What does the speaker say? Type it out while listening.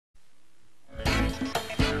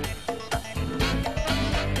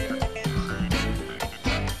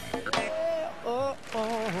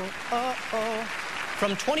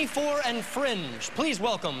From 24 and Fringe, please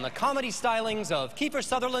welcome the comedy stylings of Kiefer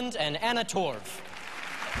Sutherland and Anna Torv.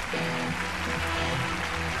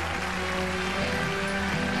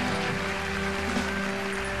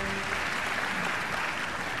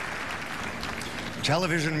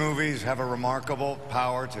 Television movies have a remarkable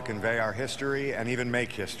power to convey our history and even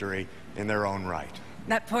make history in their own right.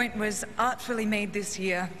 That point was artfully made this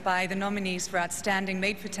year by the nominees for Outstanding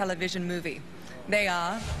Made-for-Television Movie. They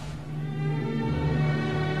are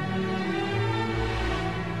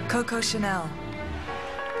Coco Chanel,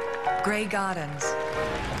 Grey Gardens,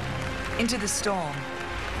 Into the Storm,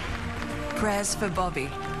 Prayers for Bobby,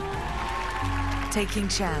 Taking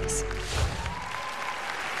Chance.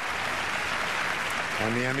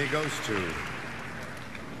 And the Emmy goes to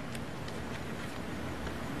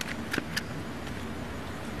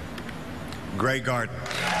Grey Gardens.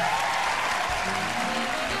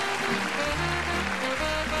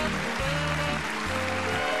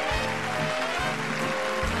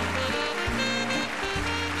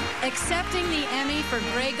 Accepting the Emmy for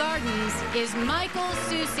Grey Gardens is Michael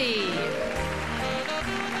Soucy.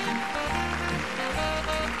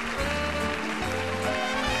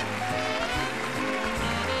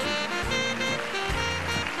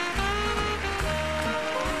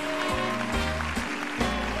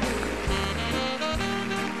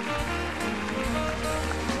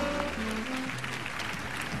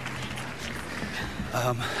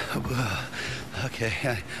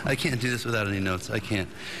 Okay, I can't do this without any notes. I can't.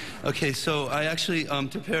 Okay, so I actually,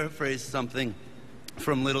 to paraphrase something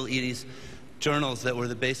from Little Edie's journals that were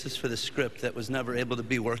the basis for the script that was never able to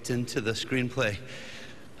be worked into the screenplay.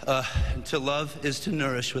 To love is to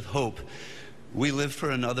nourish with hope. We live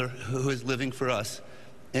for another who is living for us,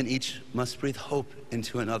 and each must breathe hope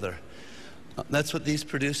into another. That's what these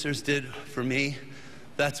producers did for me.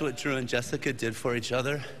 That's what Drew and Jessica did for each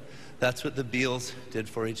other. That's what the Beals did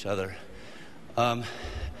for each other.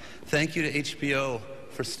 Thank you to HBO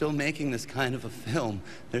for still making this kind of a film.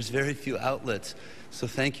 There's very few outlets, so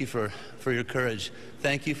thank you for your courage.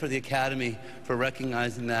 Thank you for the Academy for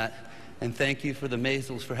recognizing that, and thank you for the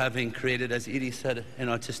Maisels for having created, as Edie said, an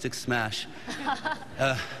artistic smash.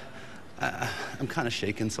 I'm kind of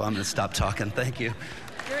shaken, so I'm going to stop talking. Thank you.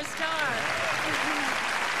 You're a star.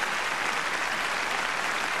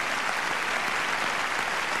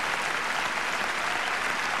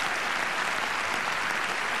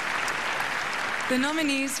 The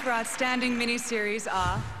nominees for Outstanding Miniseries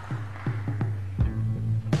are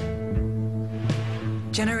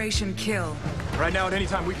Generation Kill. Right now, at any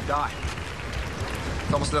time, we could die.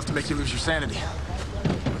 It's almost enough to make you lose your sanity.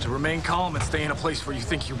 But to remain calm and stay in a place where you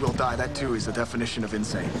think you will die, that too is the definition of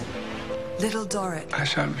insane. Little Dorrit. I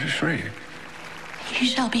shall be free. You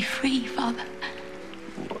shall be free, Father.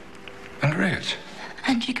 And rich.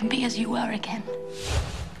 And you can be as you were again.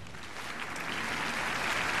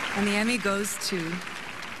 And the Emmy goes to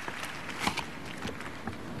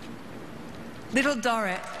Little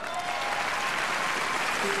Dorrit.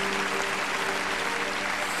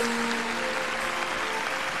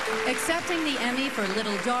 Accepting the Emmy for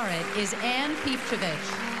Little Dorrit is Anne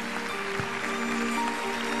Pievchevich.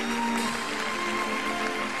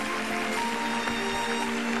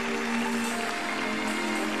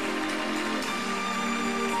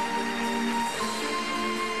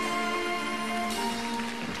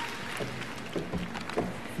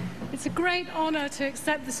 It's a great honor to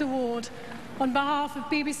accept this award on behalf of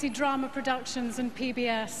BBC Drama Productions and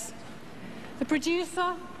PBS. The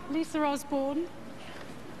producer, Lisa Osborne,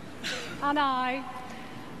 and I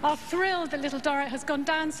are thrilled that Little Dorrit has gone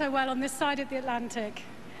down so well on this side of the Atlantic.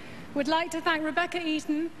 We'd like to thank Rebecca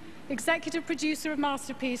Eaton, executive producer of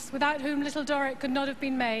Masterpiece, without whom Little Dorrit could not have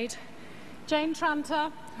been made, Jane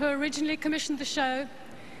Tranter, who originally commissioned the show,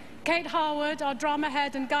 Kate Harwood, our drama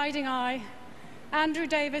head and guiding eye, Andrew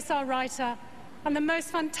Davis, our writer, and the most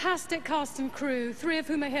fantastic cast and crew, three of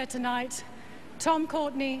whom are here tonight, Tom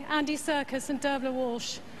Courtney, Andy Serkis, and Dervla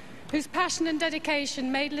Walsh, whose passion and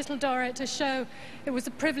dedication made Little Dorrit a show it was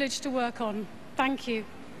a privilege to work on. Thank you.